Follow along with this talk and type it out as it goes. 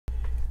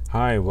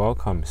Hi,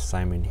 welcome.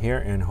 Simon here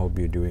and hope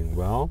you're doing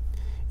well.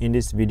 In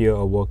this video,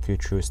 I'll walk you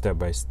through step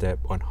by step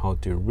on how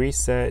to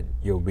reset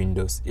your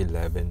Windows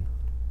 11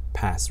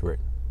 password.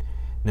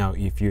 Now,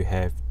 if you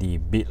have the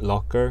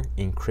Bitlocker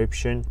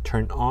encryption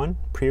turned on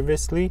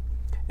previously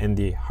and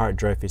the hard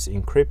drive is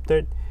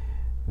encrypted,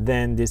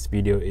 then this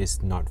video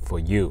is not for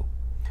you.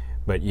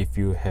 But if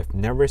you have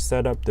never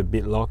set up the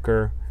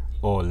Bitlocker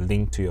or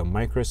linked to your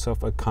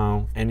Microsoft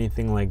account,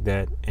 anything like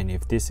that, and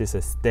if this is a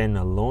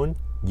standalone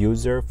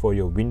user for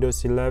your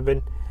Windows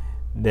 11,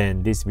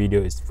 then this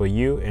video is for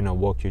you, and I'll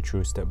walk you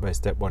through step by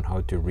step on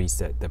how to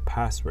reset the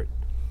password.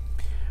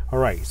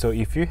 Alright, so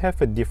if you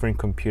have a different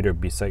computer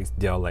besides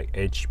Dell like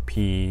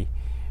HP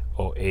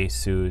or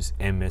Asus,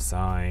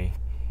 MSI,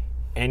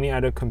 any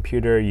other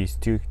computer, you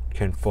still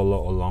can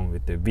follow along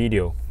with the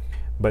video.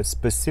 But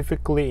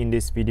specifically in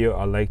this video,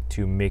 I like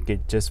to make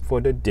it just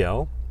for the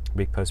Dell,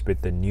 because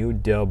with the new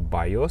Dell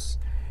BIOS,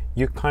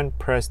 you can't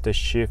press the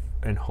shift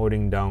and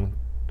holding down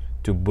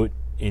to boot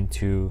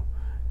into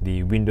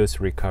the Windows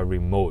recovery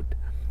mode,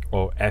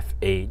 or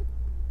F8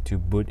 to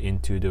boot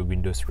into the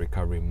Windows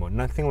recovery mode.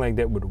 Nothing like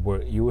that would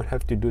work. You would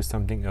have to do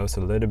something else a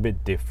little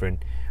bit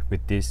different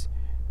with this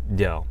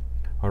Dell.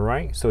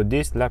 Alright, so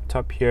this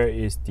laptop here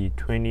is the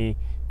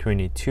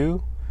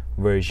 2022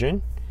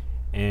 version,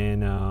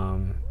 and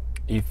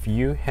if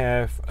you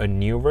have a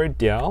newer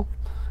Dell,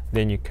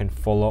 then you can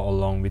follow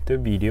along with the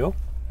video.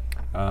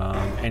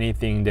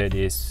 Anything that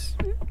is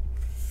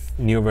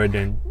newer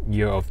than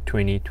year of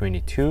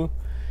 2022,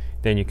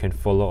 then you can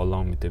follow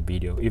along with the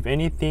video. If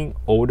anything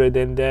older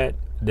than that,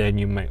 then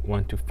you might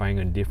want to find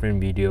a different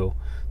video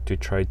to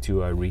try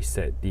to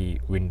reset the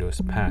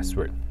Windows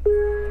password.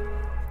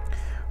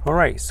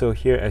 Alright, so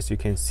here as you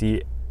can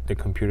see, the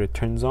computer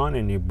turns on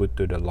and you boot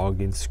to the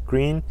login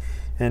screen,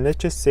 and let's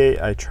just say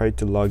I try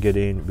to log it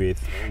in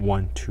with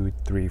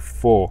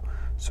 1234.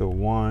 So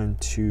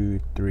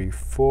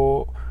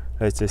 1234,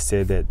 let's just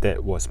say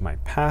that was my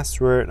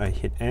password. I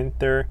hit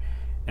enter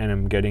and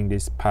I'm getting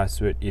this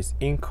password is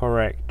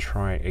incorrect,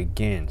 try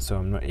again. So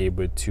I'm not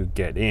able to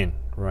get in,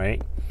 right?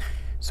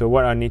 So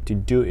what I need to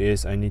do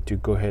is I need to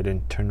go ahead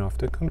and turn off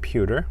the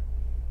computer,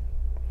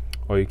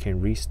 or you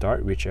can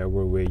restart,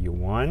 whichever way you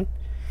want.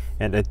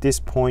 And at this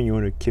point you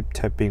want to keep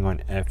tapping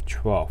on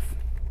F12.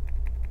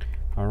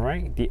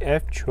 Alright, the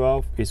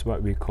F12 is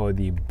what we call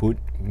the boot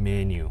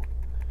menu.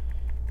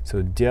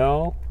 So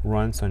Dell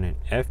runs on an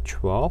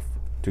F12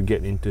 to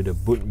get into the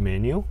boot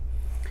menu,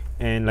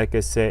 and like I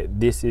said,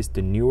 this is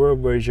the newer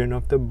version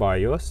of the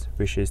BIOS,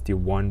 which is the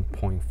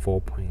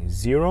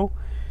 1.4.0.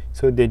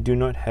 so they do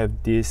not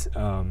have this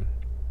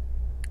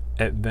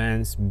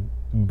advanced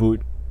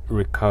boot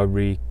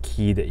recovery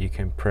key that you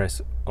can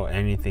press or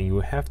anything. You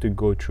have to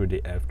go through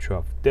the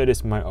F12. That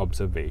is my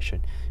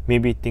observation.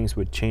 Maybe things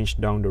would change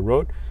down the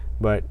road,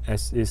 but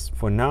as is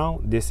for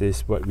now, this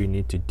is what we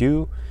need to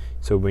do.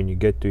 So when you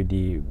get to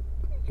the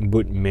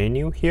boot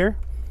menu here,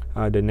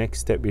 the next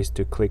step is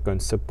to click on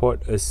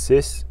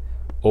SupportOS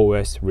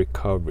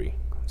Recovery.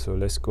 So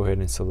let's go ahead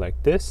and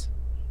select this.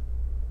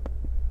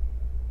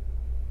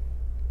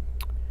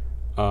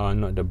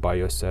 Not the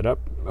BIOS setup.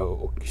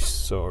 Oh,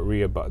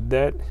 sorry about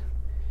that.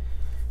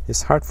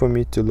 It's hard for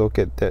me to look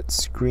at that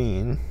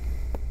screen.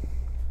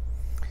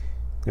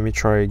 Let me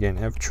try again.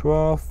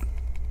 F12.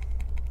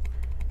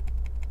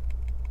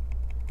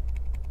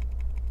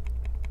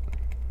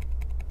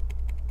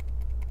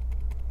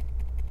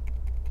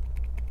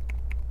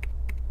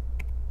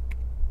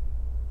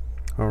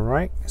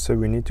 Alright, so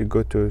we need to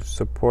go to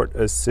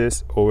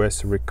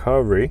SupportOS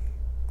Recovery.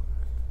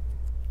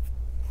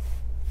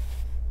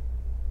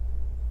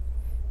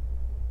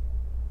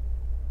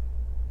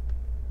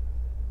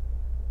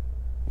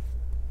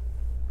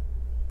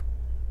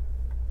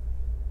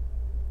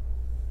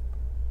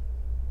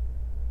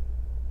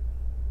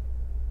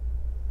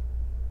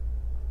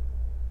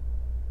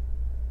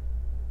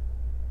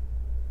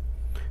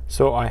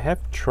 So I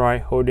have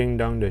tried holding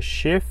down the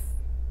shift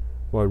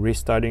while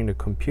restarting the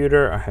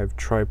computer. I have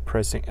tried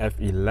pressing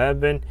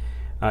F11.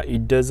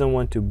 It doesn't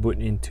want to boot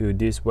into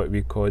this, what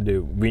we call the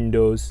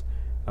Windows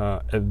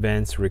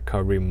Advanced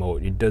Recovery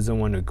mode. It doesn't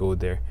want to go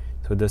there.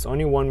 So there's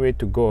only one way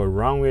to go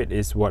around it,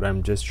 is what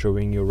I'm just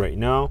showing you right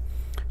now.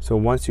 So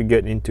once you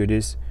get into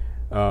this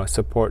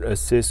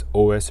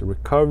SupportOS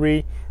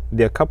Recovery,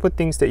 there are a couple of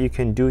things that you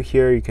can do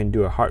here. You can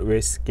do a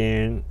hardware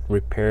scan,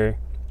 repair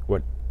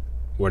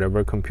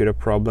whatever computer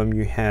problem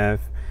you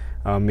have.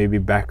 Maybe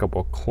backup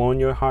or clone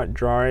your hard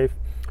drive,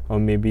 or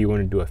maybe you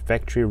want to do a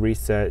factory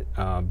reset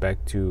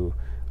back to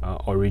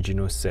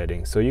original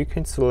settings. So you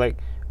can select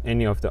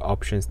any of the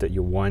options that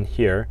you want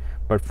here,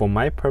 but for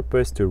my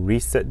purpose to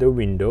reset the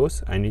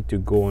Windows, I need to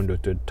go on to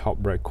the top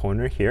right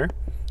corner here,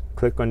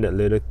 click on that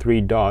little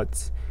three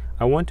dots.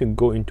 I want to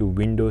go into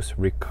Windows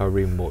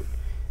recovery mode.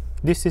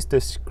 This is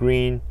the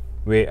screen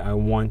where I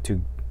want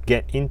to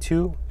get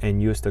into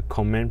and use the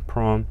command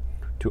prompt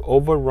to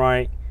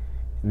override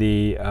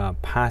the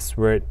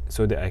password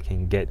so that I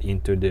can get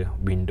into the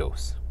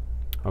Windows.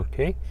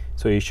 Okay,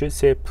 so you should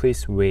say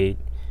please wait,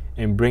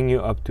 and bring you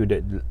up to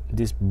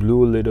this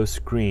blue little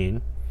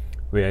screen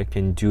where I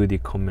can do the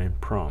command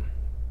prompt.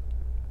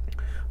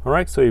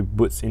 Alright, so it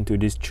boots into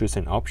this choose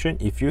an option.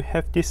 If you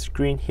have this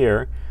screen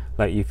here,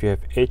 like if you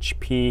have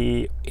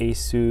HP,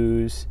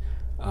 Asus,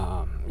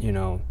 you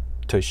know,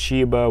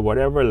 Toshiba,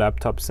 whatever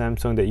laptop,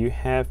 Samsung that you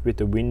have with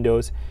the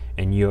Windows,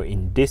 and you're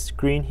in this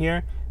screen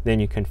here,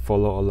 then you can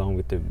follow along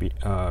with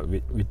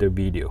the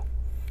video.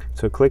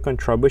 So click on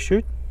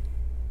Troubleshoot,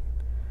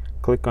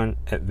 click on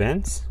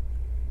Advanced,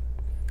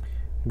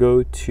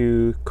 go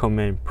to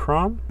Command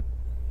Prompt.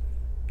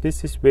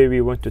 This is where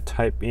we want to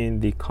type in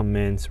the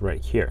commands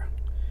right here.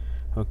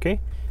 Okay,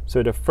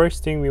 so the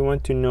first thing we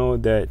want to know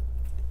that,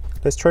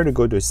 let's try to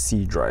go to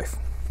C drive.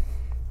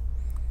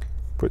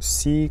 Put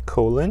C:,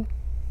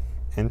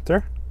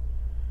 enter,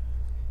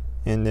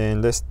 and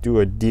then let's do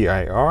a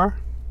dir,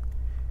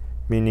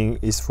 meaning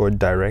is for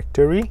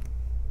directory.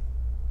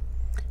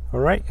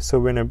 Alright, so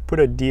when I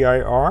put a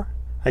dir,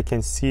 I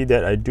can see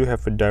that I do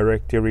have a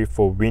directory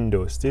for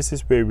Windows. This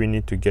is where we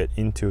need to get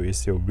into,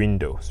 is your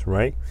Windows,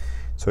 right?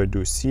 So I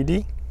do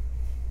cd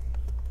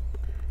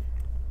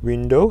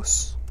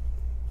Windows.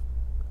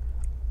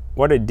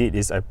 What I did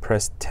is I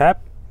pressed tab,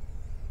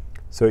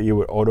 so it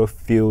would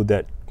autofill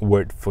that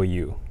word for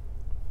you.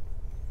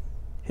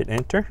 Hit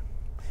enter.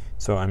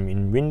 So I'm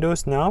in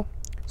Windows now,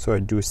 so I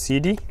do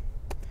cd.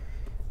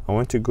 I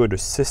want to go to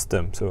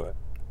system, so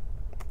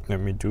let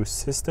me do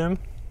system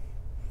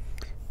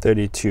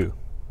 32.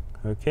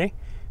 Okay,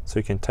 so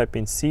you can type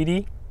in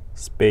cd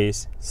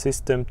space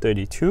system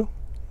 32.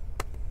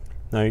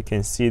 Now you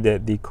can see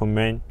that the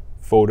command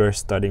folder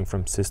starting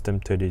from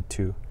system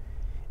 32.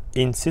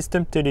 In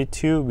system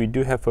 32, we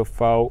do have a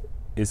file,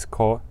 is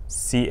called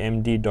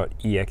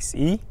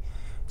CMD.EXE.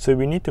 So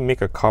we need to make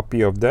a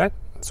copy of that.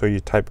 So you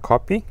type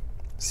copy,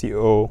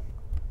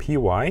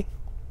 COPY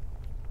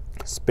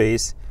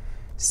space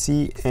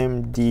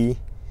CMD,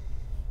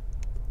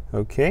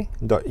 okay,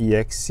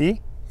 .exe.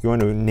 You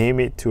want to name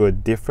it to a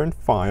different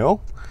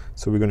file.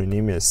 So we're going to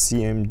name it as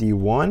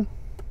CMD1.exe.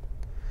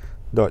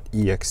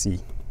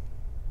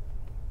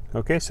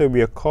 Okay, so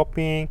we are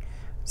copying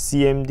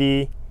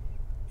CMD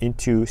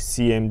into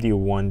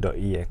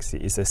CMD1.exe.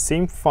 It's the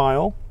same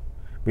file.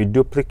 We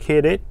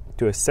duplicate it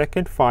to a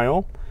second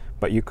file,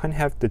 but you can't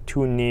have the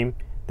two name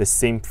the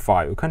same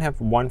file. You can't have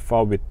one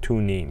file with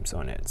two names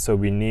on it. So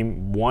we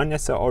name one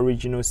as the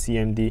original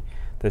CMD,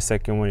 the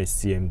second one is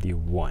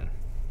CMD1.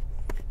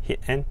 Hit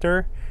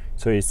enter.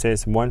 So it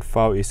says one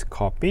file is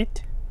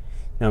copied.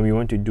 Now we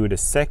want to do the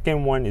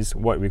second one, is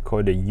what we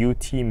call the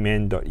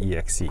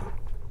UTILMAN.EXE.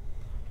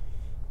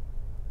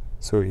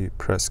 So you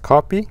press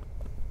copy,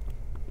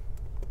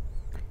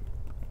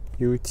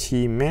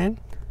 UTILMAN,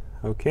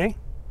 okay.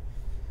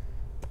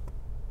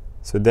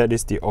 So that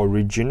is the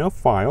original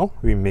file.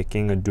 We're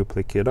making a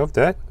duplicate of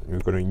that. We're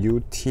going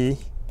to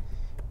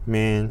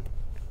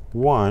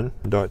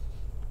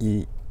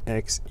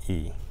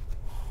UTILMAN1.exe.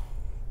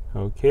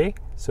 Okay,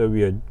 so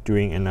we are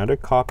doing another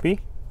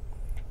copy,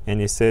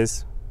 and it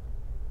says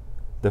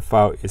the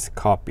file is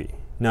copied.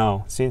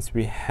 Now, since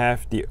we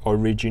have the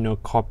original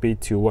copy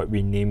to what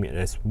we name it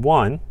as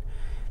 1,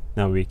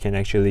 now we can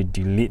actually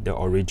delete the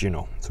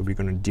original. So we're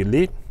going to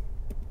delete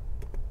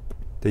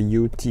the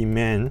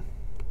UTILMAN.exe.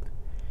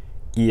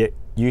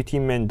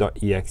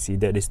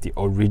 That is the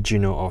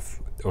original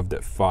of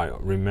that file,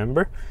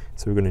 remember?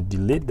 So we're going to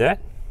delete that.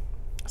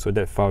 So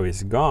that file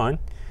is gone.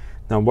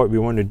 Now what we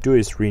want to do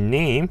is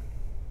rename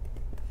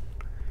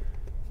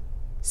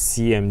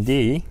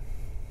CMD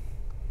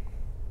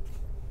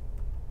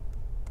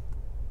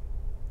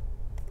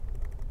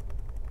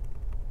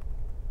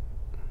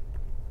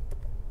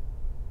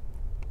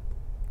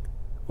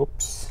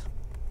oops.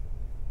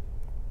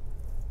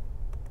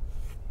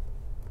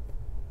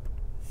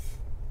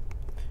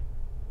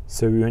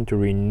 So we want to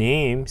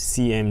rename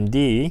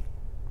CMD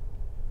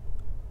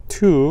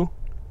to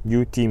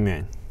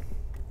UTILMAN.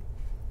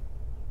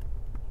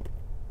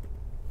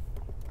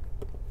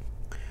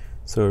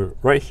 So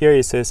right here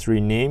it says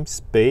rename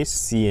space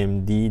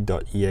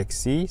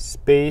CMD.exe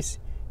space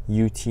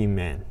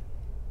UTILMAN,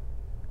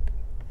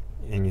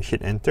 and you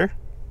hit enter.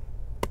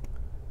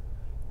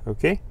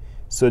 Okay,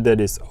 so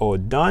that is all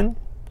done.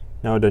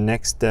 Now the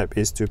next step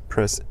is to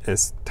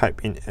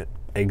type in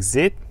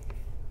exit,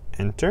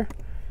 enter.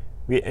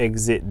 We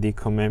exit the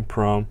command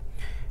prompt.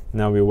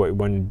 Now what we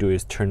want to do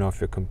is turn off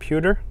your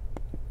computer,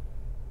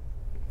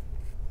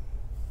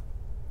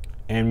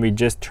 and we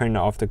just turn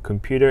off the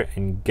computer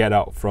and get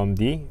out from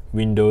the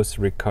Windows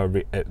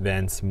Recovery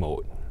Advanced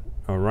mode.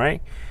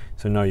 Alright,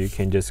 so now you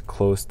can just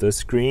close the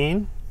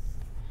screen,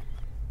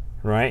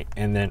 right,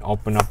 and then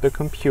open up the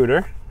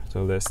computer.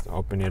 So let's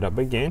open it up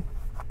again.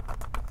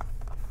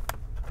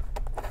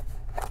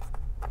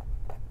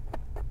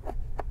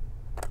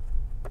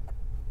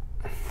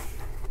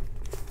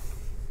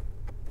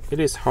 It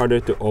is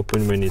harder to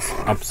open when it's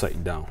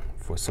upside down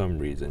for some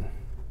reason.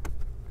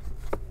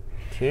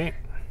 Okay.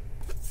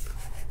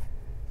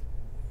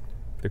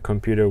 The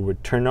computer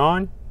would turn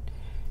on.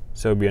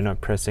 So we are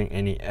not pressing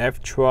any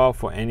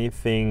F12 or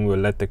anything. We'll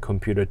let the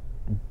computer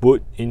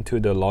boot into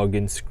the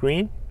login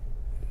screen.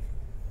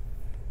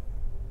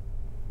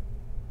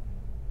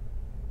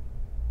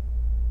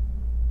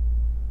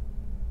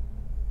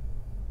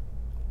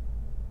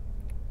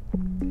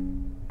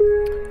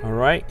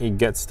 right, it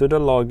gets to the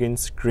login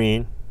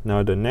screen.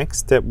 Now the next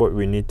step, what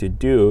we need to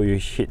do, you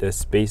hit a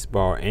space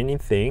bar or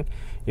anything,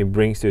 it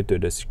brings you to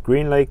the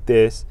screen like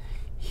this.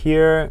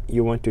 Here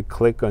you want to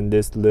click on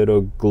this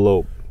little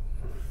globe,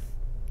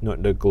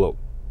 not the globe,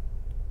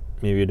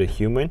 maybe the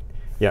human.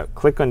 Yeah,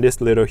 click on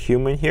this little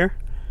human here.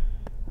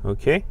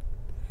 Okay,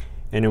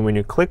 and then when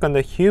you click on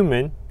the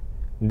human,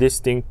 this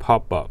thing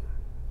pop up,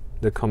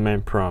 the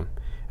command prompt.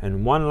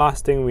 And one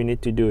last thing we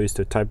need to do is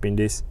to type in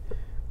this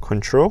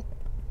control,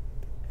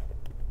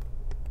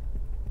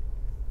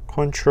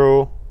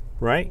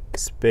 right,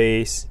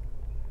 space,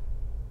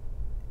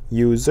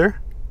 user,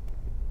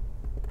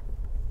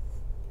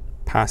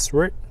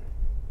 password.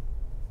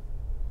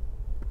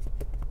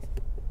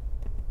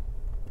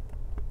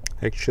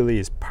 Actually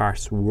it's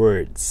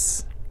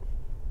passwords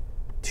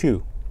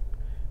 2.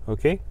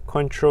 Okay,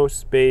 control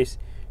space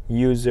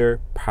user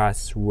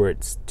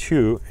passwords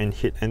 2 and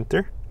hit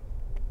enter.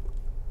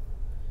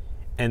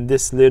 And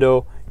this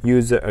little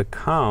user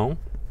account,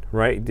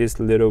 right, this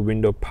little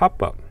window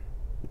pop up.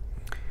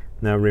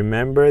 Now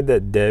remember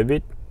that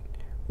David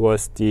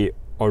was the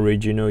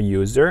original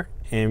user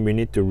and we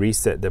need to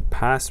reset the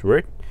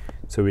password.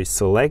 So we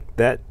select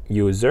that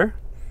user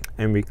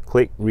and we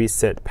click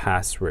reset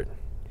password.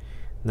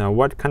 Now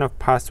what kind of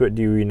password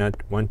do we not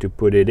want to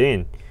put it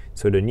in?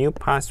 So the new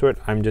password,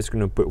 I'm just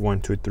going to put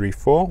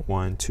 1234,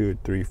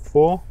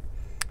 1234.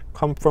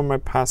 Confirm my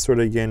password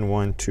again,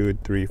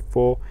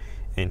 1234,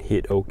 and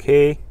hit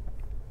OK.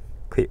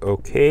 Click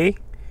OK.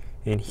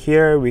 And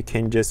here we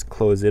can just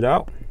close it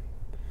out.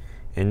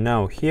 And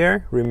now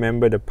here,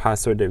 remember the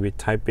password that we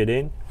typed it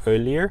in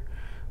earlier,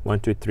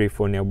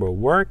 1234 never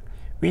worked.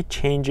 We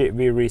change it,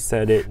 we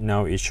reset it,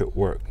 now it should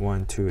work.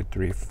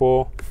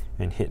 1234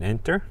 and hit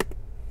enter.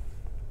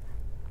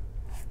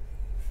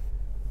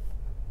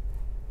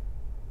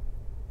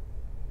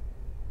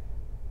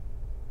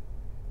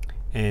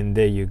 And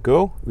there you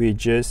go, we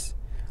just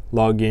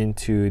log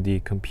into the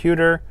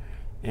computer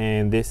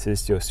and this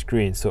is your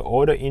screen. So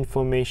all the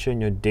information,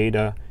 your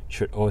data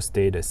should all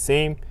stay the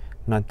same,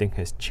 nothing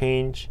has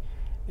changed,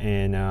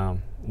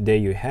 and there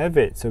you have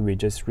it. So we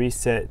just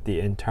reset the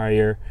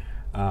entire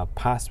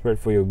password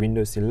for your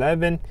Windows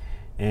 11,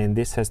 and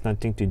this has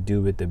nothing to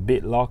do with the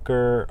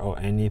Bitlocker or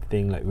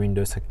anything like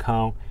Windows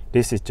account.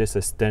 This is just a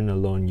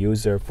standalone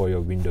user for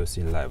your Windows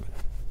 11.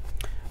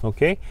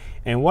 Okay,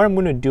 and what I'm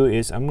going to do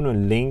is I'm going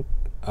to link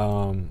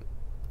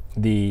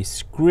the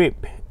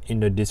script in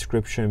the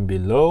description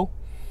below,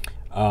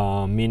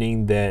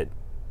 meaning that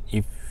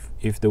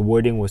if the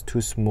wording was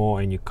too small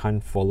and you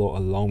can't follow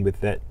along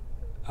with that,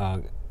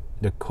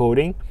 the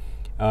coding,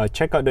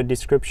 check out the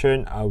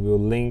description. I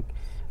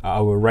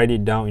will write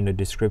it down in the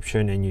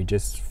description and you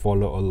just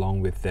follow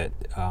along with that,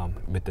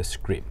 with the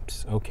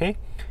scripts. Okay,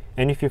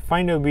 and if you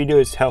find the video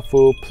is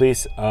helpful,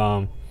 please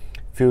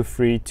feel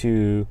free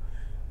to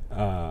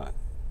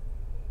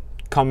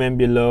comment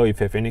below. If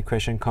you have any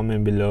question,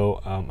 comment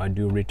below. I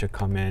do read your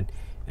comment,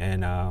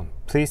 and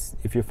please,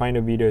 if you find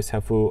the video is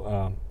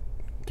helpful,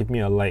 give me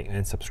a like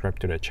and subscribe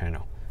to the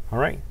channel. All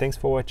right, thanks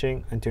for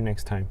watching. Until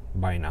next time,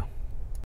 bye now.